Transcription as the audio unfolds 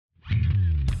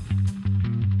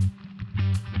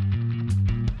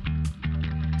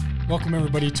Welcome,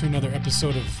 everybody, to another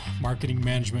episode of Marketing,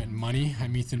 Management, and Money.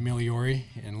 I'm Ethan Migliori,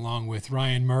 and along with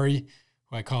Ryan Murray,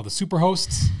 who I call the super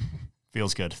hosts.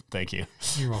 Feels good. Thank you.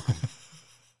 You're welcome.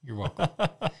 You're welcome.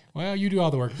 Well, you do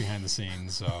all the work behind the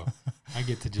scenes, so I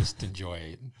get to just enjoy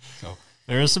it. So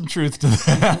there is some truth to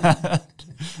that.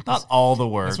 Not all the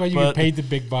work. That's why you get paid the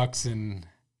big bucks, and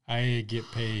I get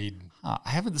paid. I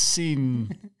haven't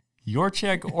seen your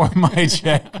check or my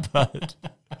check, but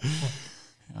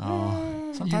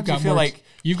sometimes you feel like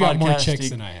you've got more checks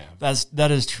than I have.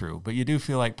 That is true, but you do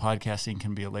feel like podcasting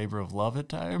can be a labor of love at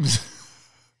times.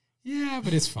 Yeah,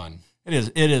 but it's fun. It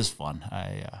is fun.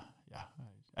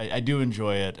 I do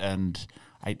enjoy it, and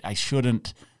I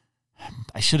shouldn't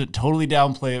totally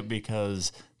downplay it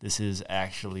because this is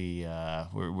actually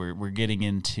we're getting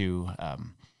into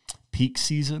peak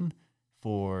season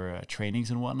for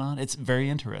trainings and whatnot. It's very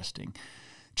interesting.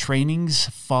 Trainings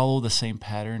follow the same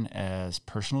pattern as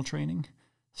personal training.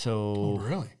 So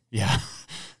really? Yeah.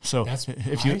 So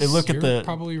if you look at you're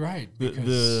probably right.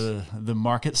 The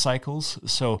market cycles.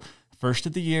 So first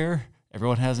of the year,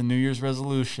 everyone has a New Year's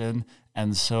resolution.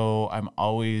 And so I'm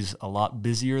always a lot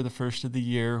busier the first of the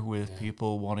year with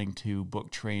people wanting to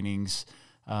book trainings.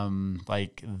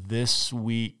 Like this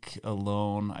week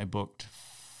alone, I booked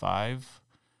 5.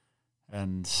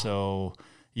 And so,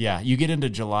 you get into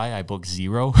July, I book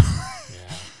 0.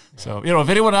 So, if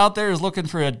anyone out there is looking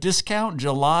for a discount,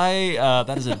 July,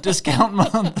 that is a discount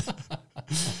month.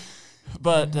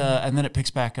 But, and then it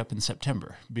picks back up in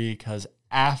September because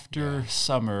after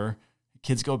summer,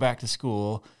 kids go back to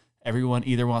school. Everyone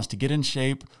either wants to get in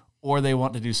shape or they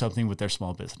want to do something with their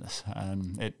small business.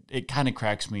 And it kind of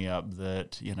cracks me up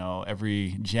that,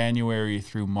 every January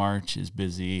through March is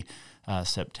busy.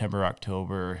 September,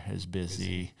 October is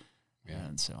busy. Yeah.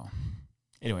 And so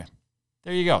anyway,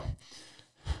 there you go.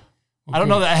 Well, I don't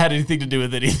know that had anything to do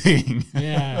with anything.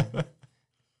 Yeah.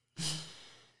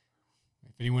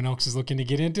 If anyone else is looking to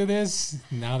get into this,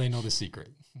 now they know the secret.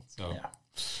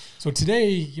 So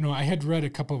today, I had read a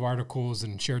couple of articles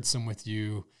and shared some with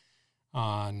you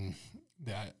on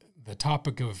the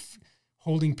topic of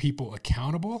holding people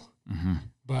accountable. Mm-hmm.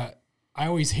 But I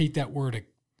always hate that word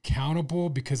accountable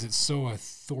because it's so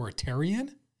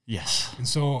authoritarian. Yes. And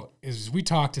so as we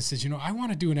talked, it says, I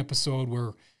want to do an episode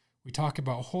where we talk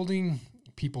about holding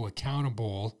people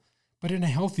accountable, but in a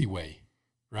healthy way,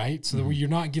 right? So that you're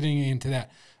not getting into that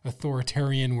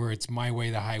authoritarian where it's my way,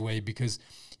 the highway, because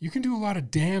you can do a lot of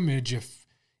damage if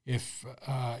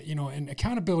and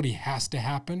accountability has to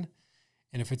happen.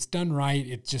 And if it's done right,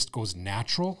 it just goes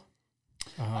natural.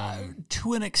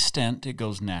 To an extent, it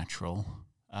goes natural.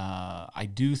 I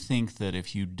do think that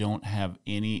if you don't have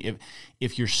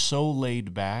if you're so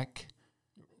laid back,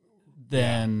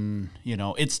 then,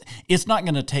 it's not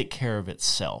going to take care of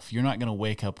itself. You're not going to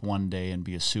wake up one day and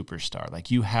be a superstar. Like,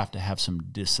 you have to have some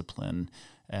discipline.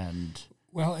 And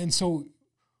so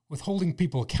with holding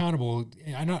people accountable,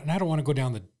 I don't want to go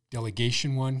down the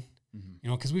delegation one,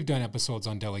 because we've done episodes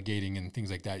on delegating and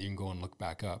things like that. You can go and look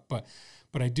back up. But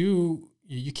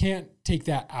you can't take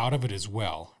that out of it as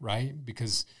well, right?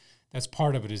 Because that's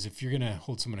part of it is if you're going to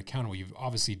hold someone accountable, you've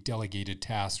obviously delegated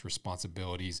tasks,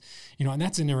 responsibilities, and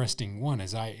that's an interesting one.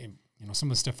 As some of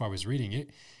the stuff I was reading,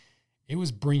 it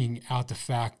was bringing out the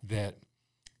fact that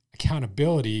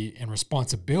accountability and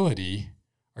responsibility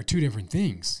are two different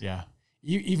things. Yeah.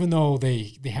 Even though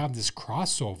they have this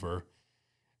crossover,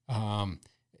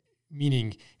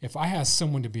 meaning if I ask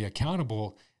someone to be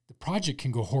accountable, the project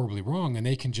can go horribly wrong and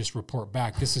they can just report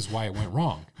back, this is why it went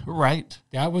wrong. Right.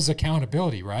 That was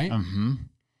accountability, right? Mm-hmm.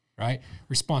 Right?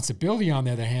 Responsibility, on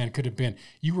the other hand, could have been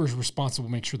you were responsible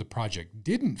to make sure the project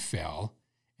didn't fail,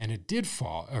 and it did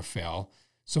fail.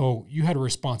 So you had a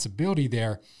responsibility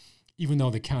there, even though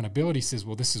the accountability says,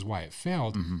 well, this is why it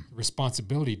failed. Mm-hmm. The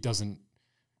responsibility doesn't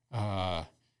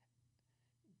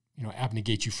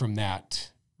abnegate you from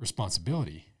that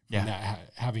responsibility. Yeah. That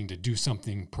having to do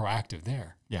something proactive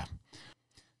there. Yeah.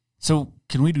 So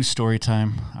can we do story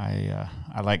time? I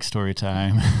like story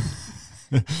time.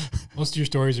 Most of your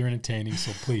stories are entertaining,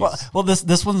 so please. Well,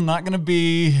 this one's not going to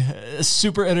be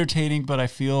super entertaining, but I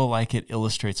feel like it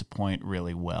illustrates a point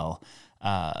really well.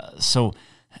 So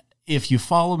if you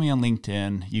follow me on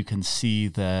LinkedIn, you can see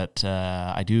that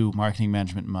I do marketing,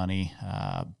 management, money,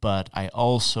 but I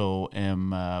also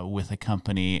am with a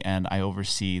company and I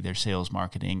oversee their sales,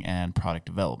 marketing, and product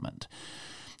development.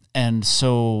 And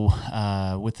so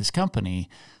with this company,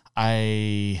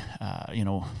 it's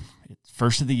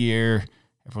first of the year,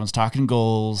 everyone's talking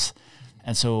goals.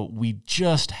 And so we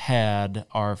just had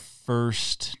our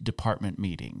first department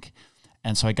meeting.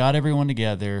 And so I got everyone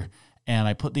together and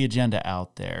I put the agenda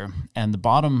out there. And the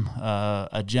bottom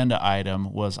agenda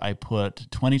item was I put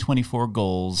 2024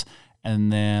 goals,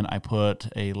 and then I put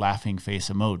a laughing face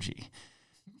emoji,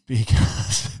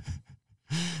 because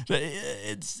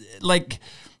it's like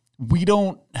we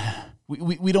don't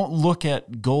look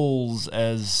at goals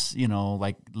as,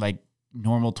 like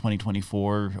normal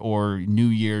 2024 or New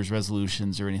Year's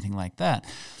resolutions or anything like that.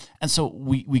 And so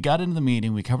we got into the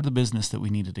meeting, we covered the business that we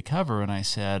needed to cover, and I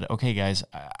said, okay, guys,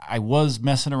 I was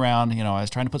messing around, I was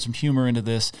trying to put some humor into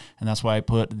this, and that's why I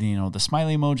put, the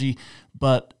smiley emoji,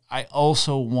 but I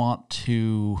also want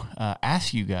to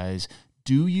ask you guys,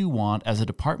 do you want, as a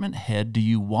department head, do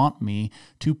you want me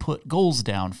to put goals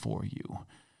down for you?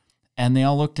 And they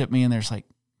all looked at me and they're just like,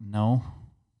 no,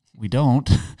 we don't.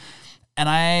 And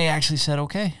I actually said,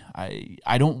 okay,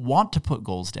 I don't want to put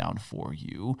goals down for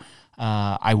you.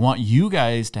 I want you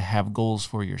guys to have goals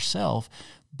for yourself,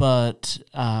 but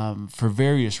for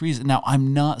various reasons. Now,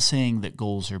 I'm not saying that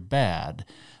goals are bad,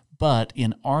 but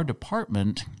in our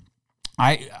department,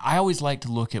 I always like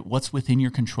to look at what's within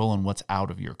your control and what's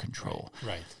out of your control.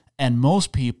 Right. And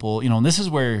most people, and this is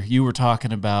where you were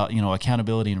talking about,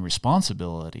 accountability and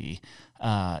responsibility.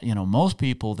 Most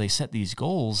people, they set these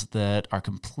goals that are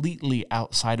completely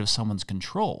outside of someone's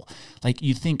control. Like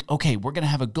you think, okay, we're going to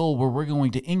have a goal where we're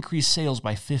going to increase sales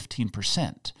by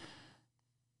 15%.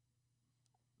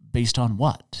 Based on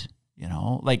what?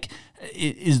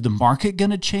 Is the market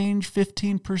going to change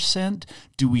 15%?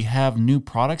 Do we have new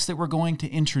products that we're going to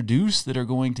introduce that are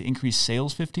going to increase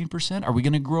sales 15%? Are we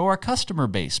going to grow our customer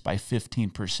base by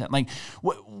 15%? Like,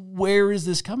 where is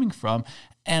this coming from?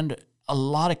 And a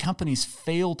lot of companies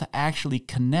fail to actually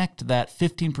connect that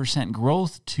 15%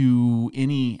 growth to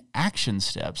any action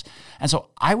steps. And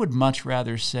so I would much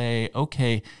rather say,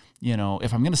 okay,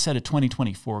 if I'm going to set a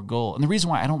 2024 goal, and the reason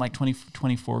why I don't like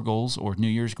 2024 goals or New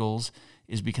Year's goals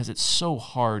is because it's so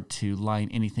hard to line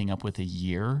anything up with a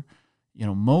year.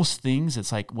 Most things,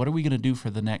 it's like, what are we going to do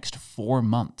for the next 4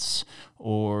 months?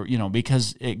 Or,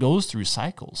 because it goes through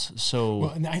cycles. So, well,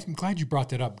 and I'm glad you brought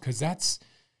that up, because that's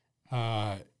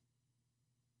an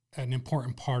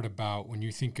important part about when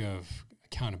you think of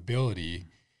accountability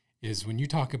is when you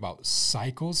talk about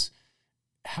cycles,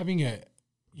 having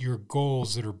your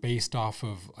goals that are based off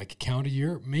of like a calendar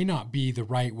year may not be the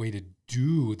right way to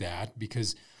do that,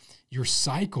 because your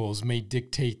cycles may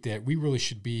dictate that we really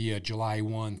should be July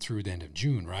 1 through the end of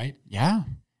June, right? Yeah.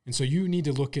 And so you need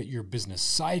to look at your business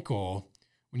cycle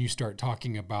when you start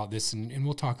talking about this, and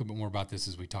we'll talk a bit more about this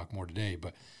as we talk more today,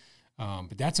 but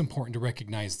that's important to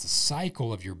recognize the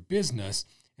cycle of your business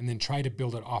and then try to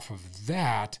build it off of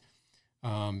that,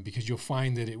 because you'll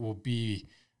find that it will be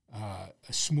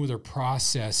a smoother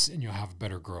process and you'll have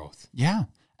better growth. Yeah.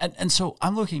 And so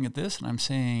I'm looking at this and I'm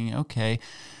saying, okay,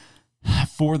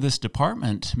 for this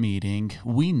department meeting,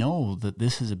 we know that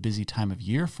this is a busy time of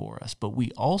year for us, but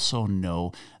we also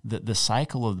know that the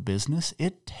cycle of the business,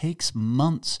 it takes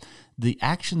months. The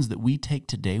actions that we take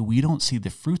today, we don't see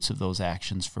the fruits of those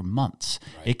actions for months.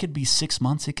 Right. It could be 6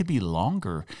 months, it could be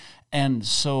longer. And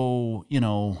so,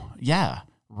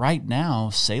 right now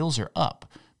sales are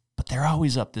up, but they're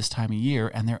always up this time of year,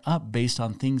 and they're up based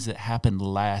on things that happened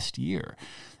last year.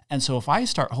 And so if I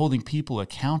start holding people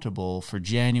accountable for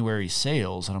January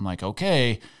sales, and I'm like,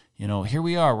 okay, here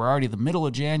we are, we're already the middle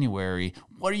of January.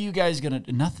 What are you guys going to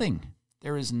do? Nothing.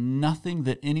 There is nothing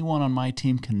that anyone on my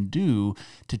team can do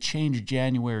to change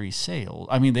January sales.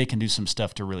 I mean, they can do some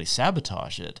stuff to really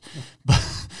sabotage it,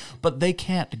 but they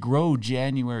can't grow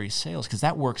January sales because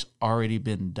that work's already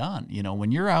been done.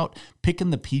 When you're out picking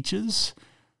the peaches,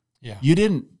 you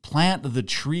didn't plant the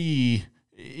tree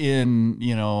in,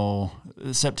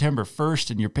 September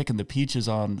 1st and you're picking the peaches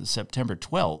on September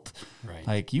 12th. Right.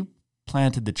 Like you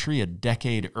planted the tree a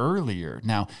decade earlier.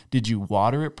 Now, did you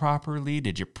water it properly?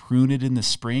 Did you prune it in the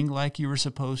spring like you were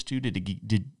supposed to? Did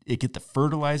it get the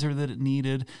fertilizer that it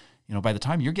needed? By the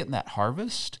time you're getting that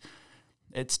harvest,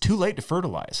 it's too late to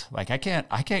fertilize. Like I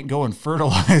can't go and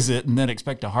fertilize it and then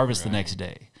expect to harvest the next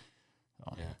day.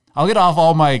 So, I'll get off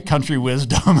all my country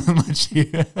wisdom and let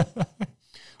you.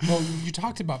 Well, you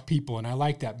talked about people, and I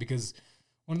like that because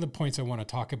one of the points I want to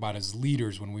talk about is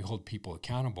leaders when we hold people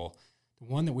accountable. The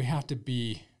one that we have to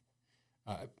be,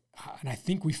 and I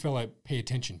think we feel like pay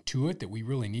attention to it, that we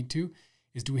really need to,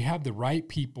 is do we have the right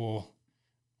people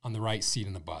on the right seat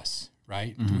in the bus,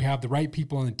 right? Mm-hmm. Do we have the right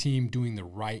people on the team doing the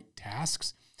right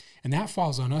tasks? And that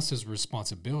falls on us as a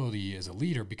responsibility as a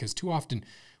leader, because too often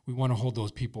we want to hold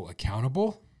those people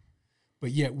accountable,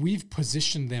 but yet we've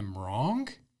positioned them wrong,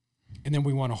 and then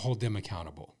we want to hold them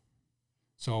accountable.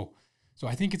 So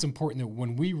I think it's important that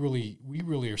when we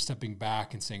really are stepping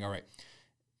back and saying, all right,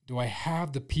 do I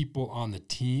have the people on the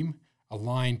team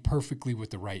aligned perfectly with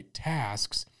the right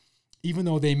tasks, even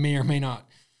though they may or may not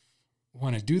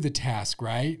want to do the task,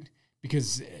 right?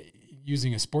 Because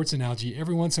using a sports analogy,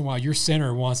 every once in a while, your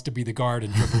center wants to be the guard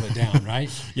and dribble it down, right?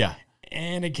 Yeah.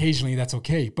 And occasionally that's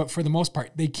okay. But for the most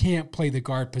part, they can't play the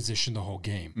guard position the whole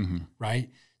game, right?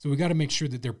 So we got to make sure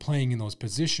that they're playing in those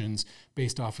positions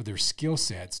based off of their skill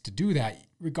sets to do that,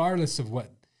 regardless of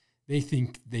what they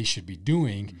think they should be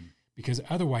doing, because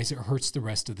otherwise it hurts the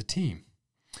rest of the team.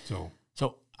 So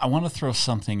I want to throw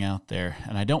something out there,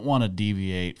 and I don't want to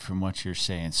deviate from what you're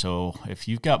saying. So if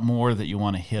you've got more that you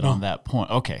want to hit on that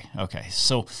point, okay.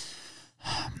 So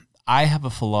I have a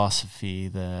philosophy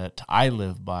that I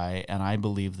live by, and I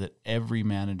believe that every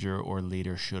manager or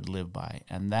leader should live by,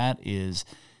 and that is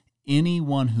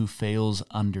anyone who fails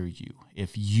under you.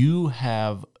 If you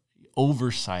have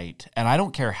oversight, and I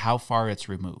don't care how far it's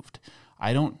removed,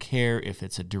 I don't care if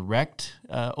it's a direct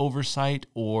oversight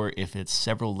or if it's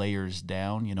several layers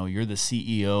down. You know, you're the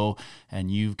CEO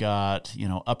and you've got,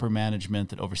 upper management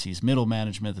that oversees middle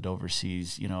management that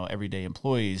oversees, everyday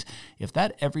employees. If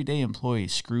that everyday employee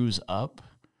screws up,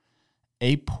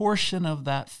 a portion of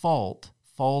that fault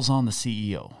falls on the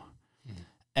CEO.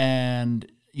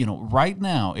 And, right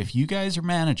now, if you guys are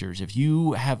managers, if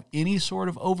you have any sort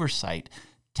of oversight,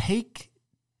 take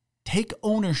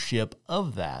ownership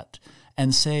of that.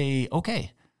 And say,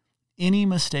 okay, any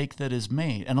mistake that is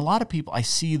made. And a lot of people, I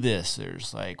see this,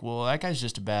 there's like, well, that guy's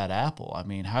just a bad apple. I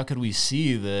mean, how could we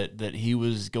see that he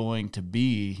was going to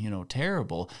be,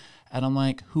 terrible? And I'm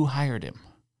like, who hired him?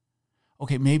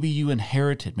 Okay, maybe you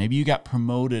inherited, maybe you got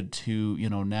promoted to,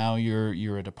 now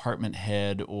you're a department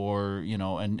head or,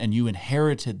 and you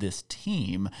inherited this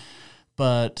team,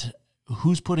 but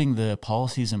who's putting the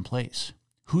policies in place?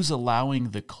 Who's allowing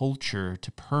the culture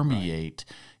to permeate?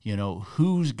 Right.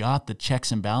 Who's got the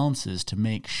checks and balances to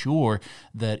make sure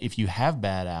that if you have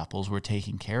bad apples, we're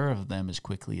taking care of them as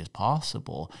quickly as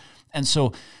possible. And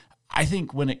so I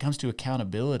think when it comes to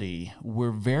accountability,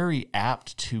 we're very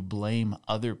apt to blame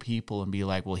other people and be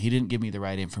like, well, he didn't give me the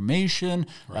right information.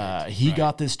 He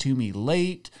got this to me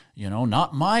late,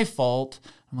 not my fault.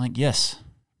 I'm like, yes,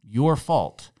 your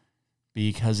fault.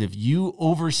 Because if you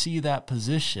oversee that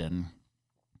position,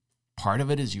 part of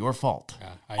it is your fault,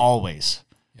 always.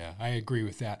 Yeah, I agree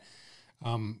with that.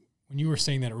 When you were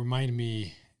saying that, it reminded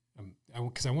me,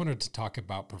 because I wanted to talk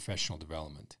about professional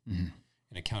development and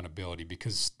accountability,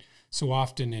 because so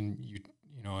often,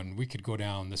 and we could go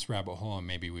down this rabbit hole, and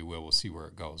maybe we will. We'll see where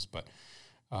it goes. But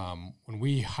when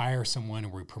we hire someone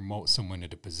and we promote someone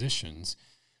into positions,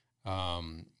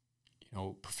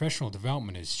 professional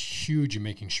development is huge in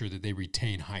making sure that they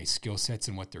retain high skill sets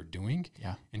in what they're doing.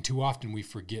 Yeah. And too often we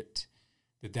forget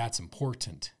that that's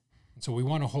important. And so we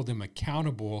want to hold them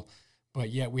accountable, but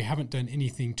yet we haven't done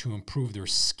anything to improve their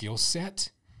skill set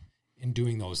in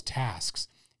doing those tasks.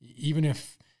 Even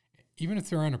if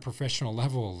they're on a professional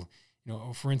level,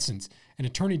 for instance, an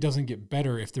attorney doesn't get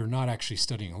better if they're not actually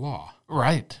studying law.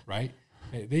 Right. Right?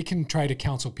 They can try to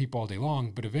counsel people all day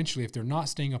long, but eventually if they're not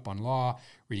staying up on law,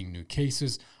 reading new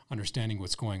cases, understanding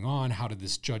what's going on, how did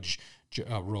this judge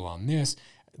rule on this,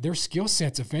 their skill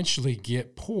sets eventually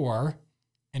get poor,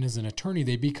 and as an attorney,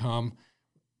 they become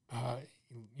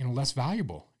less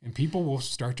valuable, and people will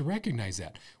start to recognize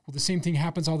that. Well, the same thing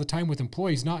happens all the time with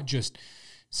employees, not just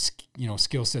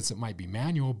skill sets that might be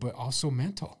manual, but also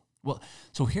mental. Well,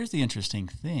 so here's the interesting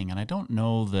thing, and I don't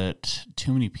know that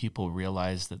too many people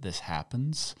realize that this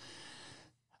happens.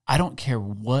 I don't care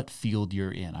what field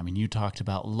you're in. I mean, you talked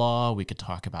about law, we could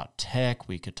talk about tech,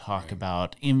 we could talk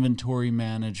about inventory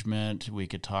management, we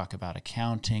could talk about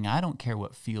accounting. I don't care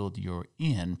what field you're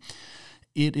in.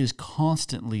 It is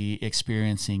constantly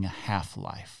experiencing a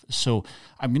half-life. So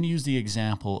I'm going to use the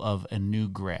example of a new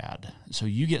grad. So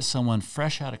you get someone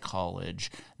fresh out of college.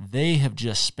 They have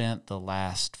just spent the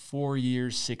last 4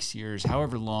 years, 6 years,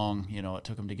 however long, it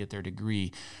took them to get their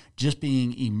degree, just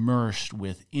being immersed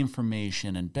with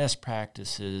information and best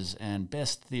practices and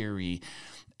best theory.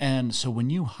 And so when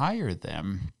you hire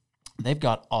them, they've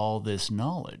got all this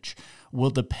knowledge. Well,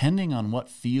 depending on what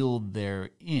field they're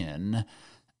in,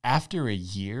 after a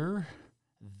year,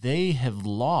 they have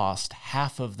lost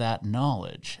half of that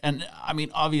knowledge. And I mean,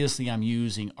 obviously I'm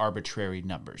using arbitrary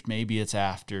numbers. Maybe it's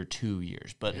after 2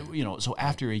 years, but so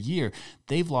after a year,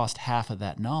 they've lost half of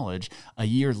that knowledge. A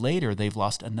year later, they've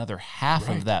lost another half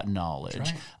of that knowledge.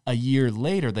 Right. A year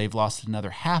later, they've lost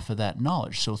another half of that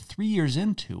knowledge. So 3 years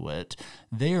into it,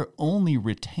 they're only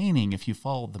retaining, if you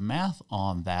follow the math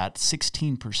on that,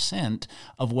 16%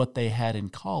 of what they had in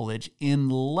college,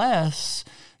 unless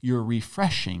you're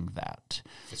refreshing that.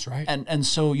 That's right. And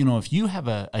so, if you have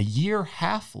a year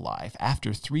half-life,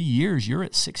 after 3 years, you're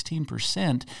at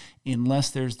 16% unless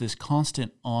there's this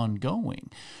constant ongoing.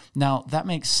 Now, that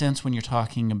makes sense when you're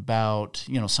talking about,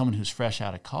 someone who's fresh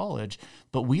out of college,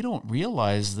 but we don't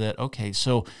realize that, okay,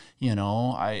 so,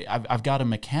 I've got a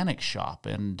mechanic shop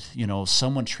and,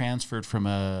 someone transferred from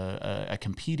a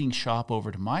competing shop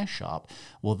over to my shop.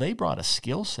 Well, they brought a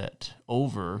skill set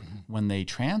over when they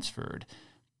transferred.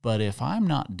 But if I'm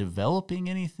not developing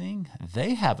anything,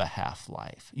 they have a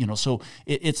half-life. So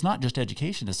it's not just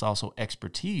education, it's also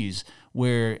expertise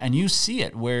and you see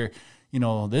it where,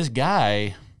 this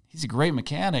guy, he's a great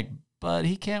mechanic, but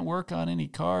he can't work on any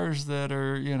cars that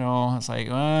are, it's like,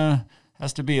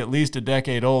 has to be at least a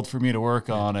decade old for me to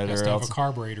work on it. Has or to else have a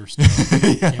carburetor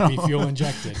still. Can't be fuel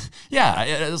injected. Yeah,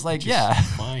 it's like,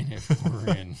 Fine if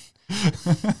we're in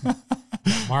that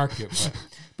market.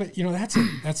 But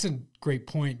that's a great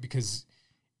point because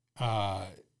I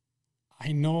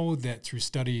know that through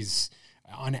studies,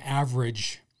 on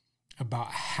average, about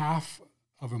half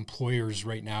of employers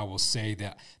right now will say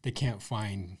that they can't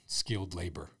find skilled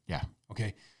labor. Yeah.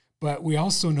 Okay. But we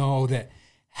also know that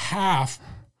half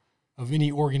of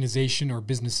any organization or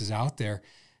businesses out there,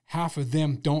 half of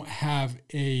them don't have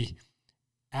a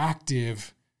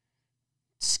active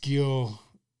skill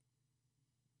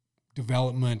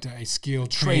development, a skill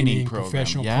training program,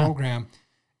 professional program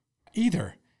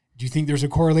either. Do you think there's a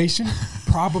correlation?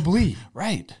 Probably.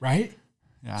 Right.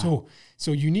 Yeah.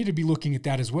 So you need to be looking at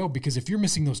that as well, because if you're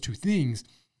missing those two things,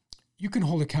 you can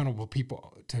hold accountable people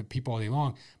all day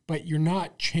long, but you're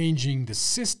not changing the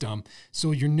system,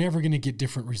 so you're never going to get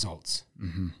different results.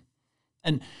 Mm-hmm.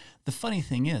 And the funny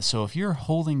thing is, so if you're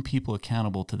holding people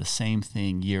accountable to the same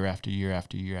thing year after year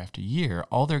after year after year,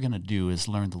 all they're going to do is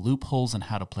learn the loopholes and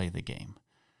how to play the game.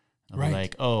 They'll be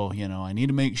like, I need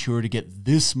to make sure to get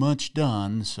this much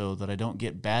done so that I don't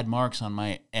get bad marks on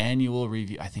my annual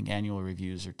review. I think annual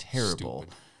reviews are terrible.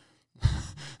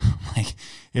 Like,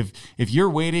 if you're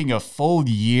waiting a full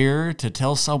year to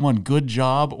tell someone good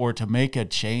job or to make a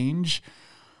change,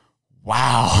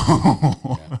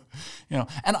 wow. Yeah.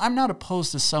 And I'm not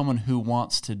opposed to someone who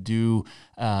wants to do,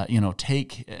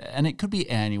 take, and it could be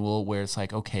annual where it's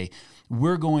like, okay,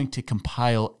 we're going to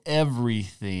compile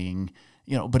everything,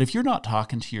 but if you're not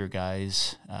talking to your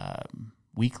guys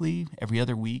weekly, every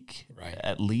other week,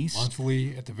 at least.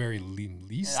 Monthly at the very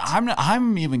least.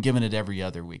 I'm even giving it every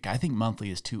other week. I think monthly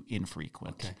is too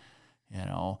infrequent.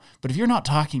 Okay. But if you're not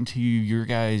talking to your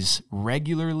guys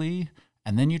regularly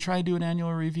and then you try to do an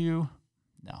annual review,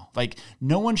 no. Like,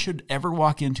 no one should ever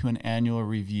walk into an annual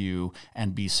review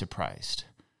and be surprised.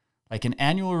 Like, an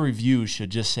annual review should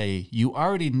just say, you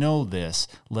already know this,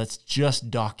 let's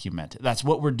just document it. That's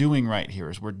what we're doing right here,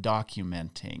 is we're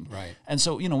documenting. Right. And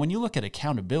so, when you look at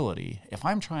accountability, if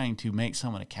I'm trying to make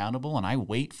someone accountable and I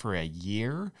wait for a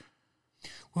year.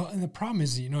 Well, and the problem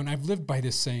is, and I've lived by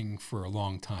this saying for a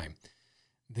long time,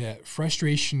 that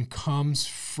frustration comes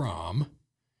from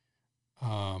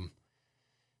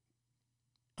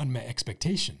unmet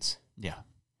expectations. Yeah.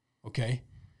 Okay.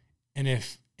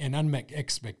 And unmet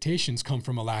expectations come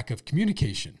from a lack of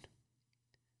communication.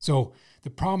 So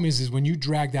the problem is when you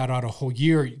drag that out a whole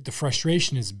year, the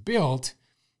frustration is built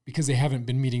because they haven't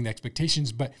been meeting the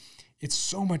expectations, but it's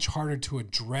so much harder to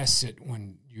address it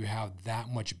when you have that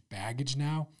much baggage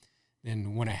now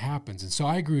than when it happens. And so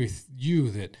I agree with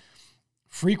you that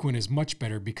frequent is much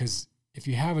better, because if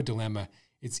you have a dilemma,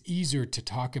 it's easier to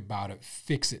talk about it,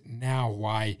 fix it now,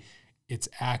 why it's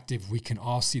active. We can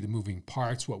all see the moving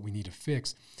parts, what we need to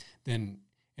fix, than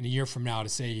in a year from now to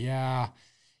say, yeah,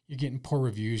 you're getting poor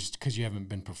reviews because you haven't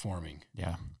been performing.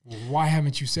 Yeah. Well, why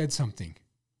haven't you said something?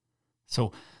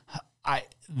 So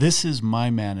this is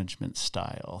my management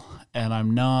style, and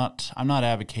I'm not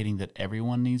advocating that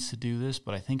everyone needs to do this,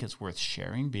 but I think it's worth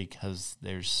sharing because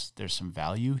there's some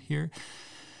value here.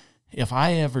 If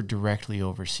I ever directly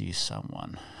oversee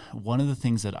someone, one of the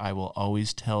things that I will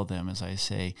always tell them is I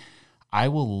say, I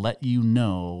will let you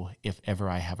know if ever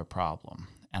I have a problem,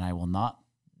 and I will not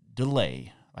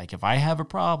delay. Like, if I have a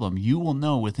problem, you will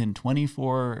know within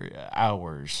 24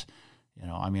 hours.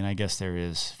 I guess there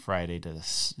is Friday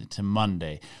to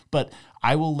Monday, but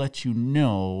I will let you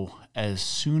know as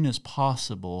soon as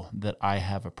possible that I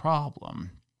have a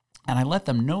problem. And I let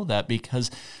them know that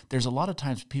because there's a lot of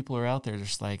times people are out there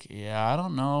just like, yeah, I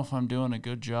don't know if I'm doing a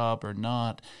good job or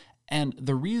not. And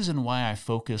the reason why I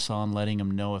focus on letting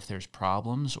them know if there's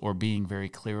problems or being very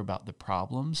clear about the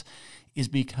problems is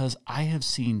because I have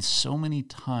seen so many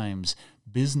times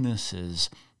businesses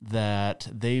that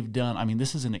they've done.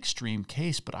 This is an extreme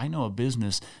case, but I know a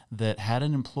business that had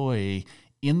an employee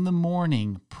in the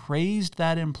morning, praised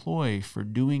that employee for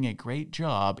doing a great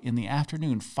job, in the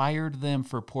afternoon, fired them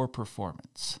for poor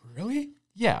performance. Really?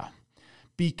 Yeah.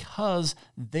 Because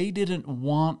they didn't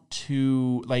want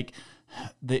to, like,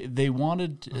 they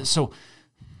wanted, so,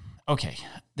 okay,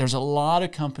 there's a lot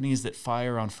of companies that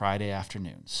fire on Friday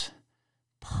afternoons.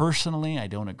 Personally, I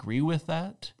don't agree with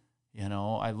that. You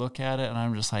know, I look at it and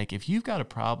I'm just like, if you've got a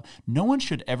problem, no one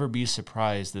should ever be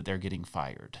surprised that they're getting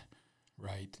fired.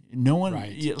 Right. No one,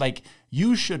 Right. like,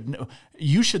 you should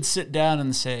sit down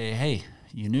and say, hey,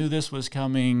 you knew this was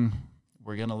coming.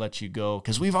 We're going to let you go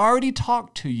because we've already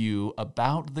talked to you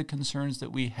about the concerns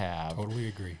that we have. Totally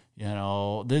agree. You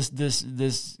know,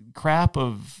 this crap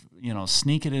of, you know,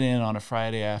 sneaking it in on a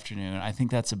Friday afternoon, I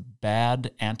think that's a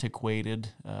bad, antiquated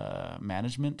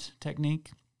management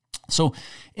technique. So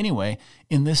anyway,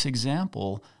 in this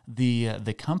example,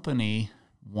 the company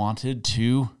wanted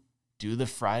to do the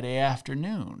Friday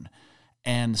afternoon.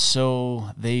 And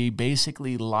so they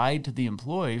basically lied to the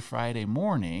employee Friday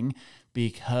morning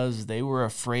because they were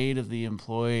afraid of the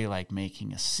employee like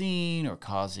making a scene or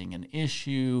causing an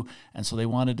issue. And so they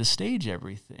wanted to stage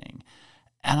everything.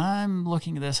 And I'm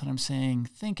looking at this and I'm saying,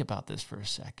 think about this for a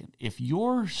second. If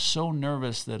you're so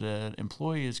nervous that an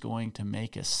employee is going to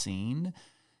make a scene,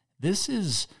 this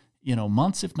is, you know,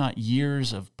 months, if not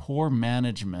years of poor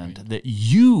management that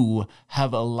you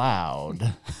have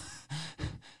allowed.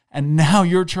 And now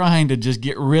you're trying to just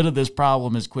get rid of this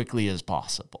problem as quickly as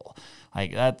possible.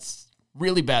 Like, that's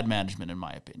really bad management, in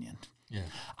my opinion. Yeah.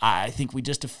 I think we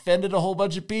just offended a whole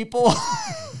bunch of people.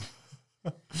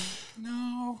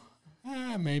 No.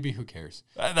 Maybe. Who cares?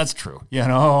 That's true. You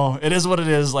know, it is what it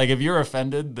is. Like, if you're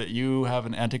offended that you have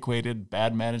an antiquated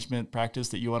bad management practice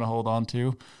that you want to hold on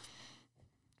to,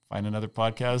 find another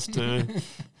podcast to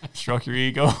stroke your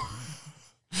ego.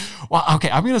 Well, okay,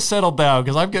 I'm going to settle down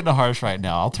because I'm getting harsh right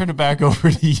now. I'll turn it back over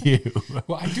to you.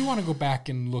 Well, I do want to go back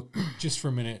and look just for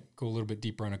a minute, go a little bit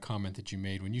deeper on a comment that you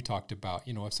made when you talked about,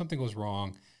 you know, if something goes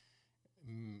wrong,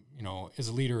 you know, as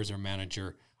a leader, as a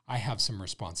manager, I have some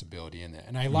responsibility in that.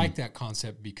 And I like that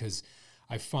concept because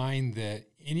I find that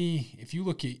if you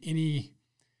look at any,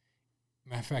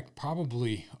 matter of fact,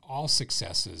 probably all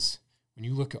successes, when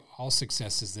you look at all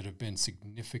successes that have been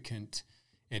significant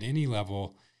at any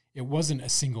level, it wasn't a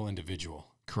single individual.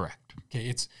 Correct. Okay,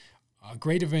 it's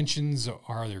great inventions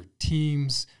are their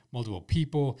teams, multiple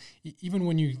people. Even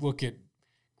when you look at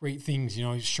great things, you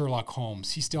know, Sherlock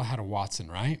Holmes, he still had a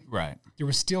Watson, right? Right. There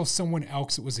was still someone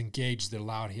else that was engaged that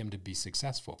allowed him to be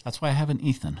successful. That's why I have an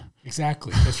Ethan.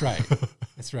 Exactly. That's right.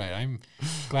 That's right. I'm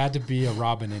glad to be a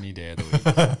Robin any day of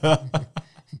the week.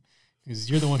 Because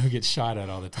you're the one who gets shot at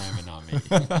all the time and not me.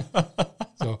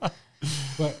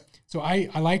 So I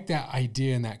like that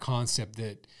idea and that concept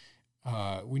that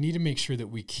we need to make sure that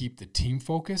we keep the team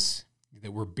focus,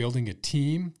 that we're building a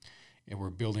team and we're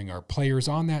building our players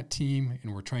on that team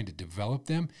and we're trying to develop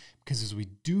them. Because as we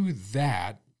do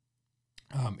that,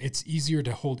 it's easier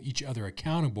to hold each other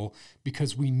accountable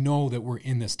because we know that we're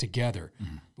in this together.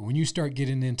 Mm-hmm. But when you start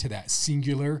getting into that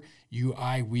singular, you,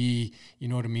 I, we, you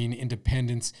know what I mean,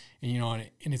 independence, and you know,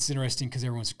 and it's interesting because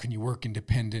everyone's, can you work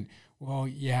independent? Well,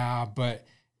 yeah, but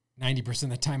 90% of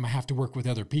the time I have to work with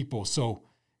other people. So,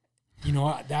 you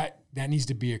know, that needs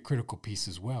to be a critical piece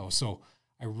as well. So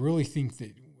I really think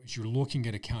that as you're looking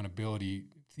at accountability,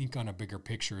 think on a bigger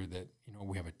picture that, you know,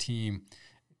 we have a team,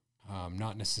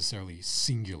 not necessarily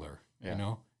singular, you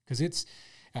know, because it's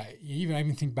I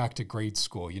even think back to grade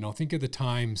school, you know, think of the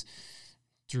times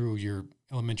through your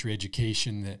elementary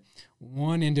education that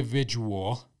one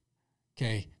individual,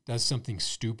 okay, does something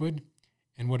stupid.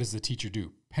 And what does the teacher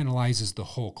do? Penalizes the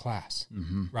whole class,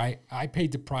 right? I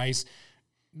paid the price.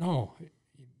 No,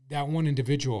 that one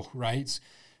individual, right?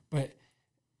 But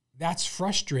that's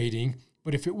frustrating.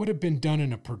 But if it would have been done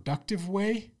in a productive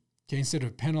way, okay, instead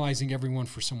of penalizing everyone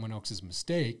for someone else's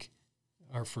mistake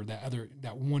or for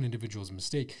that one individual's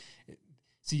mistake,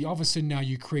 see, all of a sudden now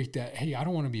you create that, hey, I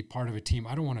don't want to be part of a team.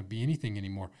 I don't want to be anything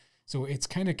anymore. So it's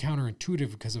kind of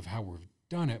counterintuitive because of how we've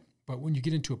done it. But when you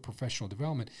get into a professional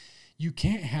development, you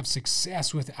can't have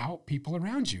success without people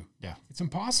around you. Yeah. It's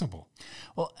impossible.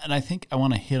 Well, and I think I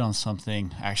want to hit on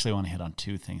something. Actually, I want to hit on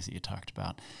two things that you talked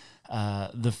about.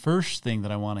 The first thing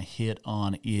that I want to hit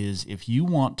on is if you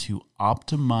want to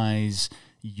optimize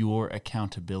your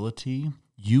accountability,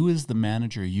 you as the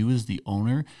manager, you as the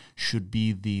owner should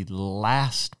be the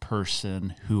last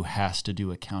person who has to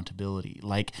do accountability.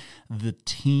 Like the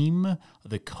team,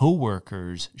 the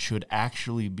coworkers should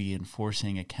actually be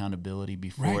enforcing accountability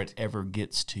before it ever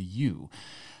gets to you.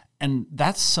 And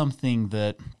that's something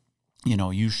that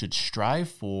you should strive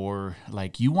for,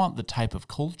 like, you want the type of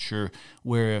culture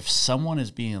where if someone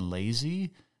is being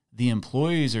lazy, the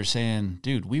employees are saying,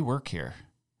 dude, we work here.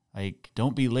 Like,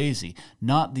 don't be lazy.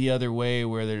 Not the other way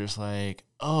where they're just like,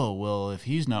 oh, well, if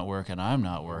he's not working, I'm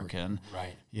not working.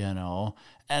 Right.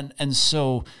 And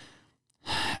so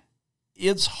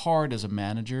it's hard as a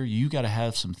manager. You got to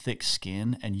have some thick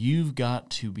skin, and you've got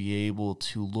to be able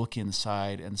to look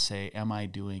inside and say, am I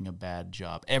doing a bad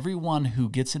job? Everyone who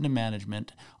gets into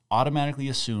management automatically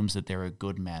assumes that they're a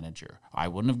good manager. I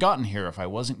wouldn't have gotten here if I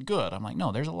wasn't good. I'm like,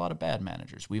 no, there's a lot of bad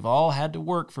managers. We've all had to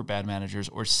work for bad managers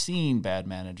or seen bad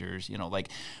managers. Like,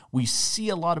 we see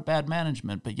a lot of bad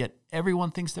management, but yet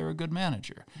everyone thinks they're a good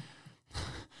manager.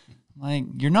 Like,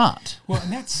 you're not. Well,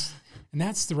 and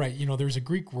that's the right, there's a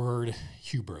Greek word,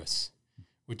 hubris,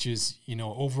 which is,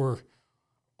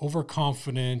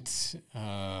 overconfident,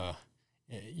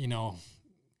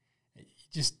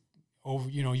 just over,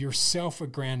 your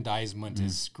self-aggrandizement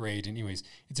is great. Anyways,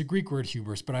 it's a Greek word,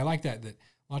 hubris, but I like that a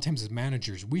lot of times as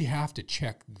managers, we have to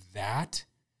check that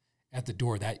at the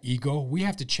door, that ego. We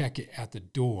have to check it at the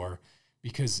door,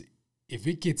 because if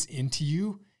it gets into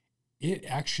you, it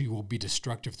actually will be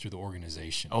destructive through the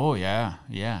organization. Oh, yeah,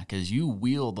 because you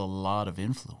wield a lot of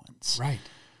influence. Right.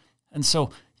 And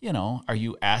so, are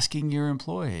you asking your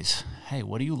employees, hey,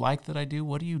 what do you like that I do?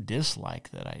 What do you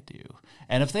dislike that I do?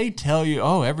 And if they tell you,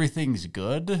 oh, everything's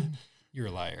good, you're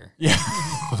a liar. Yeah,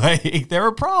 like, there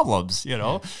are problems,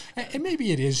 Yeah. And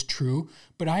maybe it is true,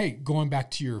 but going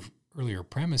back to your earlier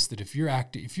premise that if you're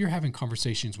having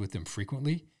conversations with them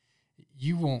frequently,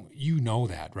 you know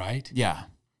that, right? Yeah.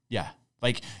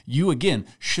 Like, you, again,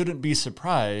 shouldn't be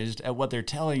surprised at what they're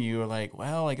telling you. Like,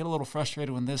 well, I get a little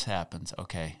frustrated when this happens.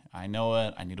 Okay, I know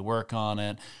it. I need to work on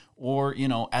it. Or,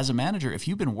 as a manager, if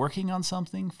you've been working on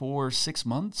something for 6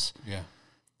 months,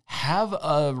 have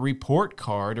a report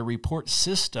card, a report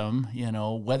system,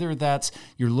 whether that's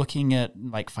you're looking at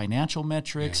like financial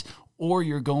metrics, or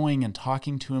you're going and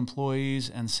talking to employees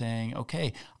and saying,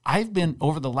 okay,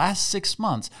 over the last 6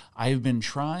 months, I've been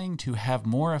trying to have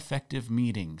more effective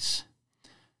meetings.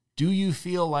 Do you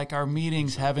feel like our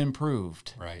meetings have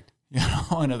improved? Right.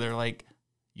 And they're like,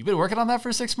 you've been working on that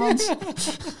for 6 months?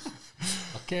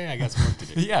 Okay, I got some work to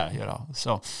do. Yeah,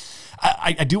 So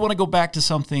I do want to go back to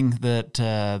something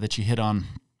that you hit on.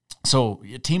 So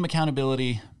team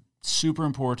accountability, super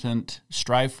important.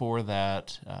 Strive for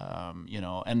that,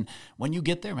 and when you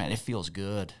get there, man, it feels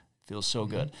good. It feels so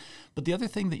good. But the other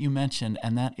thing that you mentioned,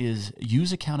 and that is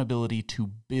use accountability to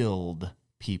build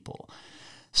people.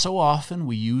 So often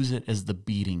we use it as the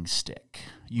beating stick.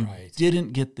 You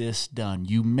didn't get this done.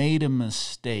 You made a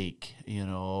mistake,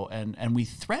 and we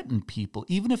threaten people,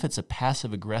 even if it's a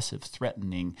passive-aggressive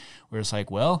threatening, where it's like,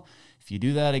 well, if you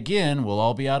do that again, we'll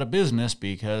all be out of business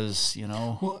because,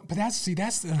 Well, but that's the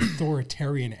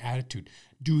authoritarian attitude.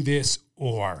 Do this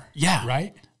or. Yeah.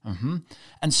 Right? Mm-hmm.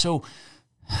 And so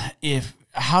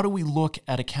how do we look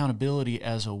at accountability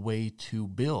as a way to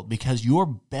build? Because your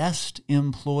best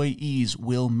employees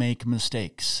will make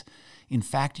mistakes. In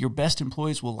fact, your best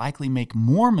employees will likely make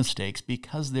more mistakes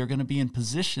because they're going to be in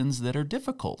positions that are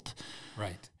difficult.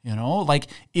 Right. Like,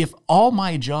 if all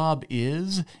my job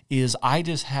is I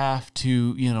just have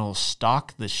to,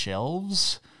 stock the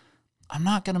shelves, I'm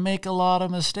not going to make a lot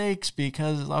of mistakes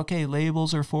because, okay,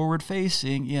 labels are forward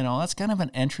facing, that's kind of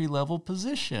an entry-level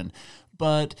position.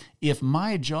 But if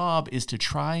my job is to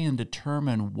try and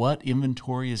determine what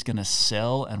inventory is going to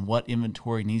sell and what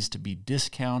inventory needs to be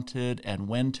discounted and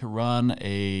when to run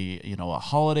a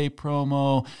holiday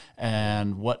promo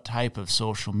and what type of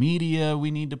social media we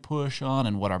need to push on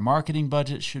and what our marketing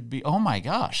budget should be, oh my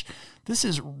gosh, this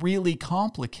is really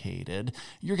complicated.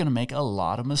 You're going to make a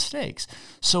lot of mistakes.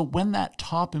 So when that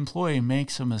top employee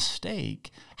makes a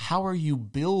mistake, how are you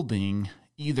building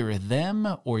either them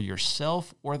or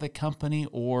yourself or the company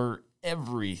or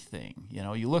everything?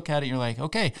 You look at it, you're like,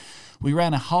 okay, we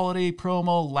ran a holiday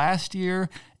promo last year.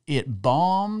 It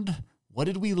bombed. What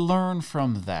did we learn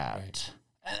from that? Right.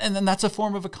 And then that's a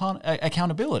form of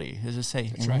accountability, is to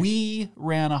say, we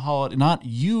ran a holiday, not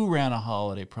you ran a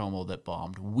holiday promo that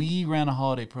bombed. We ran a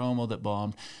holiday promo that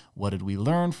bombed. What did we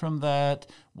learn from that?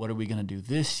 What are we going to do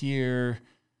this year?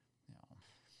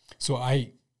 So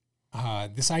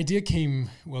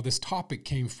this topic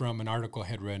came from an article I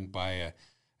had read by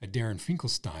a Darren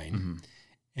Finkelstein. Mm-hmm.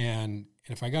 And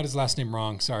if I got his last name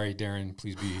wrong, sorry, Darren,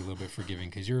 please be a little bit forgiving,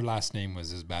 because your last name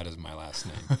was as bad as my last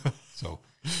name. So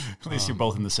at least you're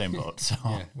both in the same boat. So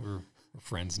yeah, we're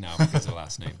friends now because of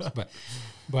last names.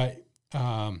 But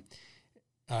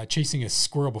chasing a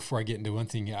squirrel before I get into one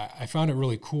thing, I found it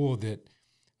really cool that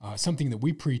something that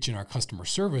we preach in our customer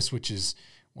service, which is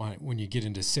when you get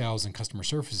into sales and customer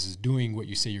service is doing what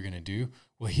you say you're going to do.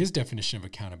 Well, his definition of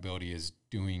accountability is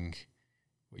doing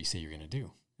what you say you're going to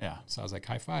do. Yeah. So I was like,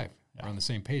 high five. Yeah. We're on the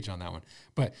same page on that one.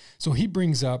 But so he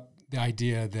brings up the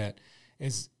idea that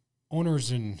as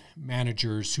owners and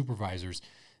managers, supervisors,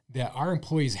 that our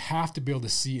employees have to be able to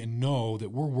see and know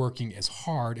that we're working as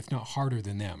hard, if not harder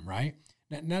than them, right?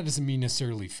 That doesn't mean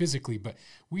necessarily physically, but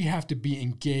we have to be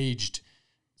engaged,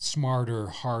 smarter,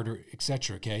 harder,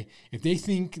 etc. Okay, if they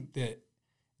think that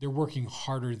they're working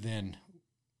harder than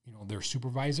their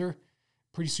supervisor,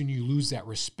 pretty soon you lose that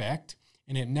respect,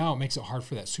 and now it makes it hard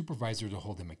for that supervisor to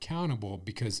hold them accountable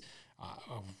because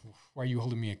why are you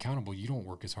holding me accountable? You don't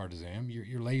work as hard as I am.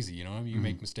 You're lazy. You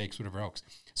make mistakes, whatever else.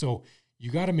 So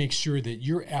you got to make sure that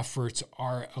your efforts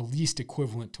are at least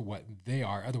equivalent to what they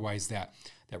are. Otherwise, that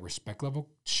respect level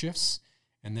shifts,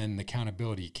 and then the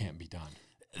accountability can't be done.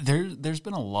 There's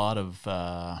been a lot of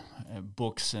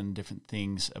books and different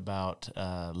things about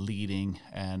leading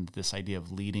and this idea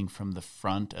of leading from the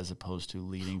front as opposed to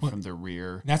leading from the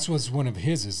rear. That's what's one of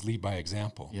his is lead by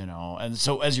example. And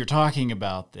so as you're talking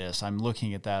about this, I'm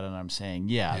looking at that and I'm saying,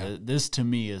 this to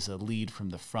me is a lead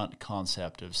from the front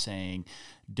concept of saying,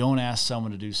 don't ask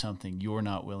someone to do something you're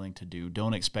not willing to do.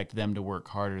 Don't expect them to work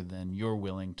harder than you're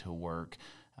willing to work.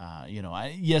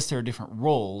 Yes, there are different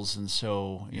roles, and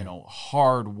so,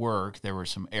 hard work, there were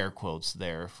some air quotes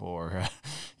there for,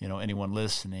 anyone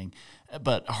listening,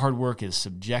 but hard work is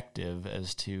subjective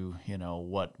as to,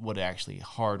 what actually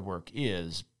hard work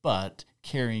is, but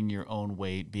carrying your own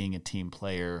weight, being a team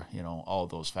player, all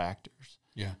those factors.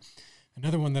 Yeah.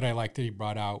 Another one that I liked that he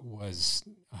brought out was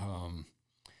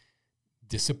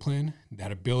discipline,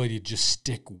 that ability to just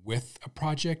stick with a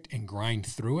project and grind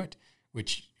through it,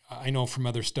 which I know from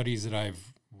other studies that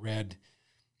I've read,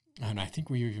 and I think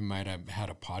we even might have had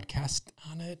a podcast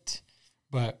on it,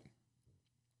 but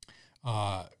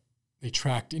they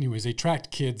tracked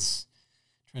kids,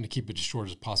 trying to keep it as short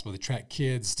as possible. They tracked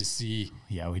kids to see.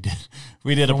 Yeah, we did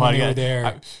a podcast. They were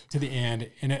there to the end,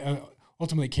 and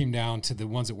ultimately it came down to the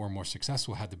ones that were more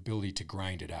successful had the ability to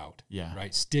grind it out. Yeah.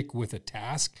 Right? Stick with a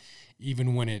task,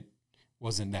 even when it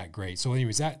wasn't that great. So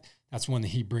anyways, that's one that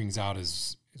he brings out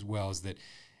as well, is that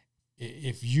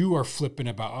if you are flipping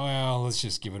about, let's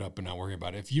just give it up and not worry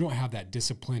about it. If you don't have that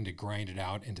discipline to grind it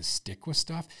out and to stick with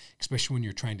stuff, especially when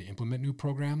you're trying to implement new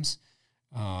programs,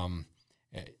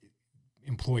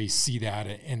 employees see that,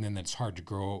 and then it's hard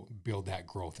to build that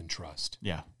growth and trust.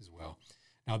 Yeah, as well.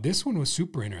 Now, this one was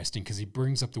super interesting because he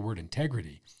brings up the word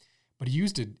integrity, but he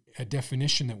used a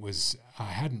definition that I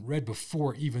hadn't read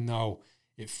before, even though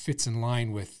it fits in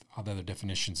line with all the other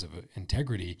definitions of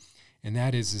integrity, and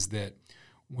that is that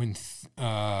when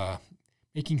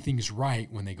making things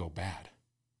right when they go bad.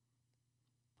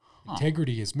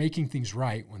 Integrity is making things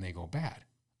right when they go bad.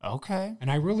 Okay.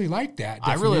 And I really like that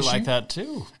definition. I really like that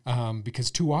too.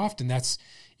 Because too often that's,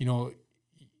 and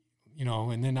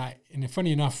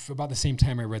funny enough, about the same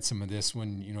time I read some of this,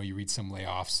 when, you read some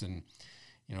layoffs and,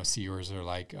 CEOs are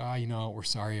like, we're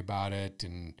sorry about it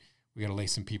and we got to lay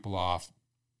some people off.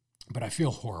 But I feel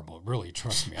horrible. Really,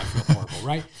 trust me, I feel horrible,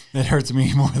 right? That hurts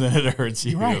me more than it hurts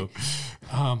you. Right.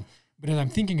 But as I'm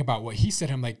thinking about what he said,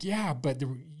 I'm like, yeah, but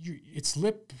it's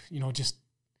just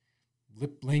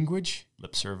lip language.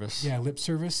 Lip service. Yeah, lip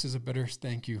service is a better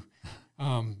thank you.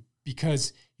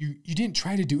 Because you didn't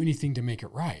try to do anything to make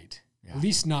it right. Yeah. At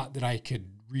least not that I could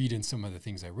read in some of the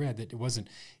things I read, that it wasn't,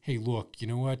 hey, look, you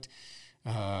know what?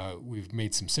 We've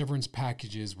made some severance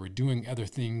packages. We're doing other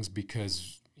things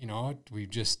because,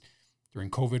 during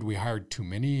COVID, we hired too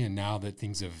many, and now that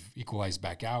things have equalized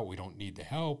back out, we don't need the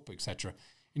help, etc.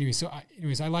 Anyway,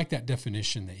 I like that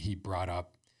definition that he brought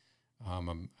up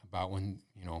about when,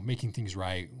 making things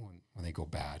right when they go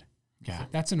bad. Yeah. So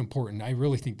that's I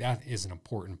really think that is an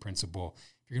important principle.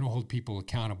 If you're going to hold people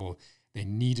accountable, they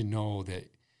need to know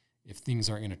that if things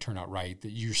aren't going to turn out right,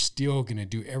 that you're still going to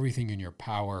do everything in your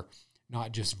power,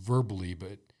 not just verbally,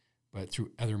 but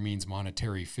through other means,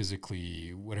 monetary,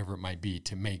 physically, whatever it might be,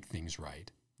 to make things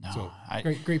right. No,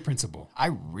 so great principle. I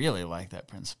really like that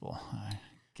principle. It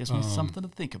gives me something to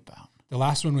think about. The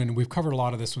last one, and we've covered a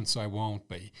lot of this one, so I won't,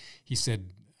 but he said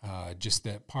just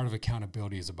that part of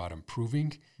accountability is about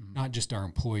improving, not just our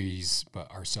employees,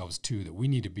 but ourselves too, that we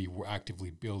need to be actively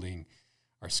building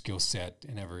our skill set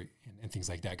and things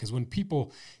like that. Because when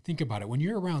people think about it, when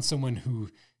you're around someone who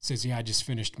says, I just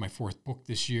finished my 4th book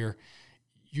this year,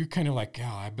 you're kind of like,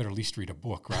 I better at least read a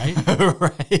book, right?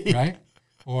 Right. Right?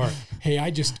 Or, hey,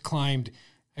 I just climbed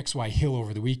XY hill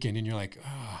over the weekend, and you're like,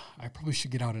 I probably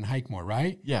should get out and hike more,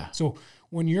 right? Yeah. So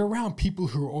when you're around people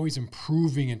who are always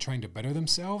improving and trying to better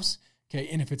themselves, okay,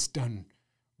 and if it's done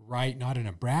right, not in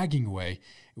a bragging way.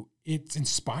 It's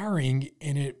inspiring,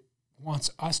 and it wants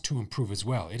us to improve as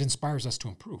well. It inspires us to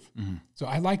improve. Mm-hmm. So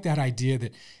I like that idea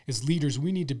that as leaders,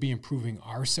 we need to be improving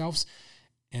ourselves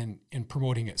and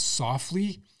promoting it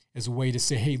softly as a way to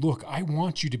say, hey, look, I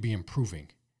want you to be improving.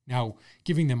 Now,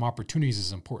 giving them opportunities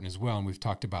is important as well, and we've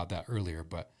talked about that earlier,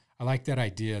 but I like that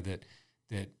idea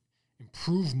that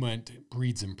improvement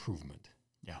breeds improvement.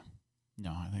 Yeah.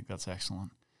 No, I think that's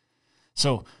excellent.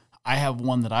 So I have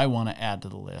one that I want to add to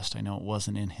the list. I know it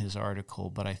wasn't in his article,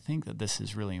 but I think that this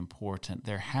is really important.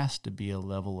 There has to be a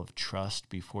level of trust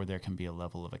before there can be a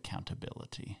level of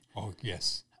accountability. Oh,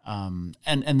 yes.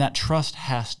 And that trust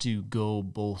has to go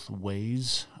both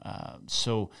ways.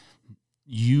 So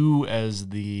you as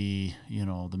the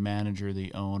manager,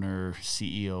 the owner,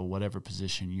 CEO, whatever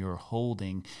position you're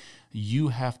holding, you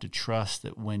have to trust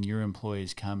that when your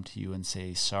employees come to you and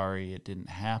say, sorry, it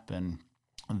didn't happen,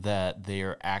 that they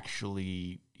are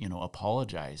actually,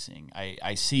 apologizing.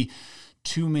 I see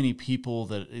too many people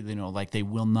that, like they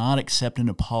will not accept an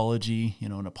apology.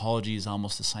 An apology is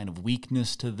almost a sign of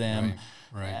weakness to them.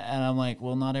 Right. And I'm like,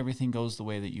 well, not everything goes the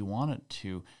way that you want it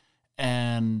to.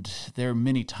 And there are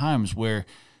many times where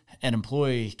an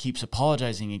employee keeps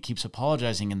apologizing.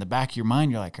 In the back of your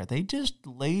mind, you're like, are they just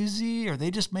lazy? Are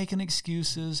they just making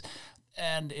excuses?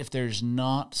 And if there's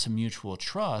not some mutual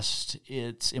trust,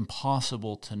 it's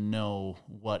impossible to know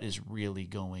what is really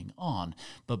going on.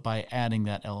 But by adding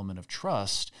that element of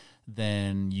trust,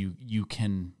 then you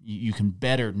can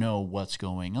better know what's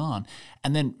going on.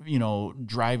 And then,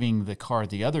 driving the car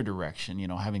the other direction,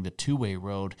 having the two-way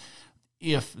road,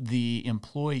 if the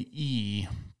employee,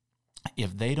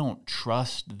 if they don't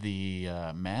trust the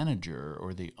manager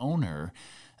or the owner,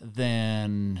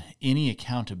 then any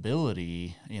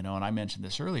accountability, and I mentioned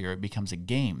this earlier, it becomes a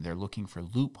game. They're looking for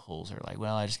loopholes. They're like,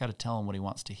 well, I just got to tell him what he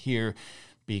wants to hear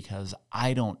because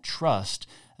I don't trust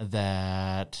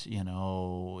that,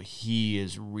 he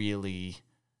is really,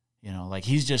 like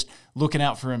he's just looking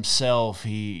out for himself.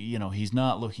 He's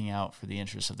not looking out for the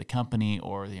interests of the company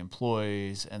or the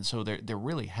employees. And so there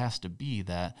really has to be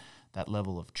that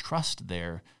level of trust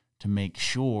there to make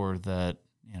sure that,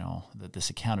 that this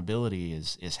accountability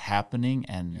is happening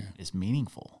and is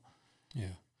meaningful.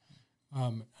 Yeah.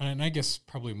 And I guess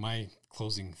probably my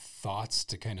closing thoughts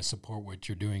to kind of support what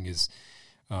you're doing is,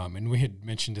 and we had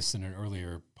mentioned this in an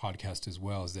earlier podcast as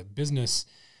well, is that business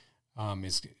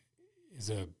is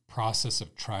a process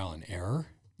of trial and error.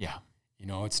 Yeah.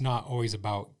 It's not always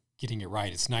about getting it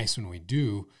right. It's nice when we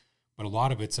do, but a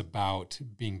lot of it's about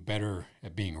being better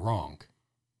at being wrong.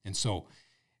 And so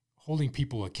holding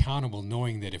people accountable,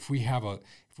 knowing that if we have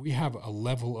a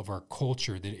level of our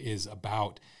culture that is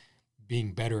about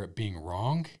being better at being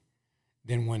wrong,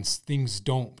 then when things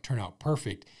don't turn out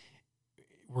perfect,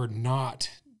 we're not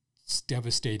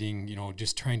devastating,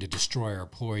 just trying to destroy our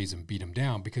employees and beat them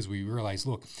down, because we realize,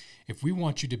 look, if we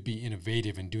want you to be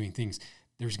innovative and doing things,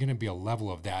 there's going to be a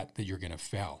level of that you're going to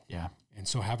fail. Yeah. And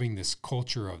so having this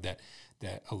culture of that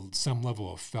some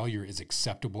level of failure is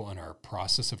acceptable in our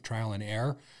process of trial and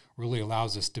error really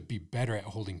allows us to be better at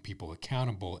holding people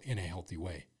accountable in a healthy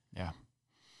way. Yeah.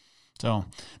 So,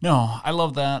 no, I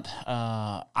love that.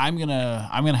 I'm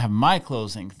gonna have my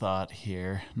closing thought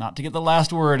here, not to get the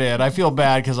last word in. I feel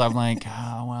bad because I'm like,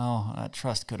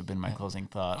 trust could have been my closing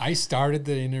thought. I started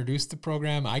to introduce the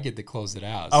program. I get to close it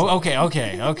out. So. Oh,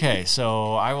 okay.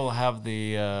 So I will have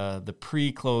the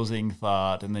pre-closing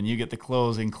thought, and then you get the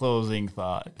closing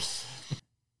thought.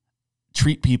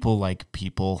 Treat people like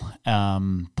people.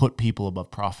 Put people above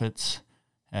profits.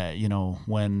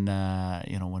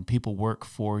 When people work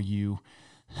for you,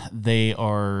 they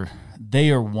are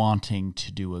wanting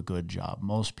to do a good job.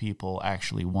 Most people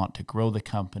actually want to grow the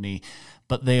company,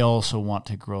 but they also want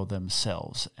to grow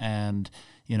themselves. And,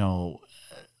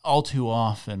 all too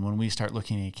often when we start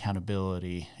looking at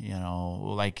accountability,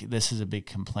 like this is a big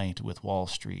complaint with Wall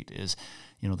Street is,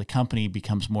 the company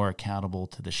becomes more accountable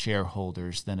to the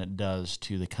shareholders than it does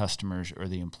to the customers or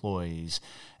the employees.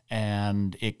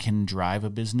 And it can drive a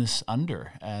business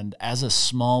under. And as a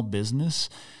small business,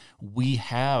 we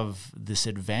have this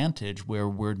advantage where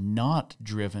we're not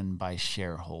driven by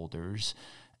shareholders,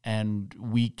 and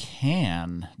we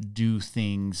can do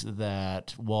things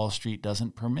that Wall Street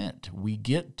doesn't permit. We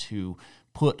get to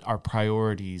put our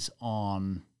priorities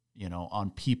on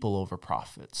people over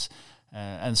profits.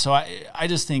 And so I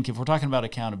just think if we're talking about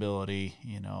accountability,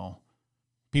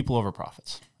 people over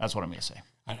profits. That's what I'm going to say.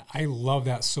 I love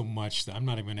that so much that I'm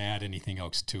not even going to add anything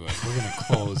else to it. We're going to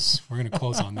close. We're going to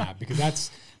close on that because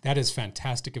that is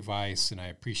fantastic advice, and I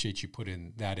appreciate you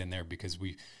putting that in there because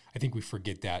I think we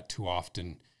forget that too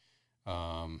often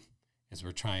as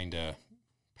we're trying to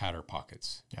pad our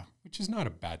pockets. Yeah. Which is not a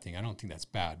bad thing. I don't think that's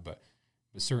bad, but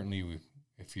certainly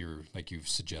if you're, like you've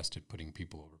suggested, putting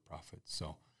people over profits.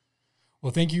 So,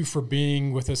 well, thank you for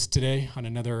being with us today on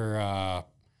another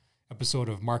episode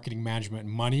of Marketing Management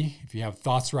and Money. If you have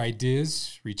thoughts or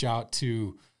ideas, reach out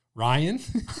to Ryan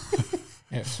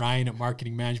at Ryan at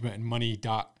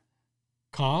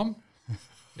marketingmanagementandmoney.com. Did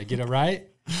I get it right?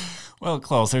 Well,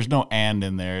 close. There's no and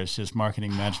in there. It's just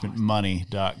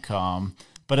marketingmanagementmoney.com.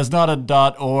 But it's not a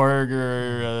 .org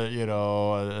or,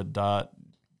 a dot.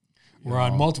 We're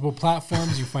on multiple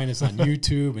platforms. You find us on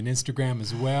YouTube and Instagram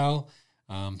as well.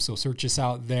 So search us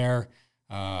out there.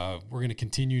 We're going to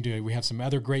continue we have some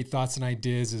other great thoughts and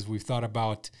ideas as we've thought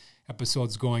about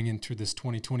episodes going into this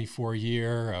 2024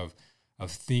 year of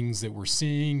things that we're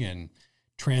seeing and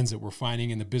trends that we're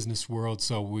finding in the business world.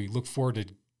 So we look forward to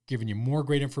giving you more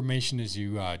great information as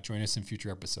you join us in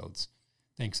future episodes.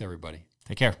 Thanks, everybody.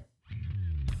 Take care.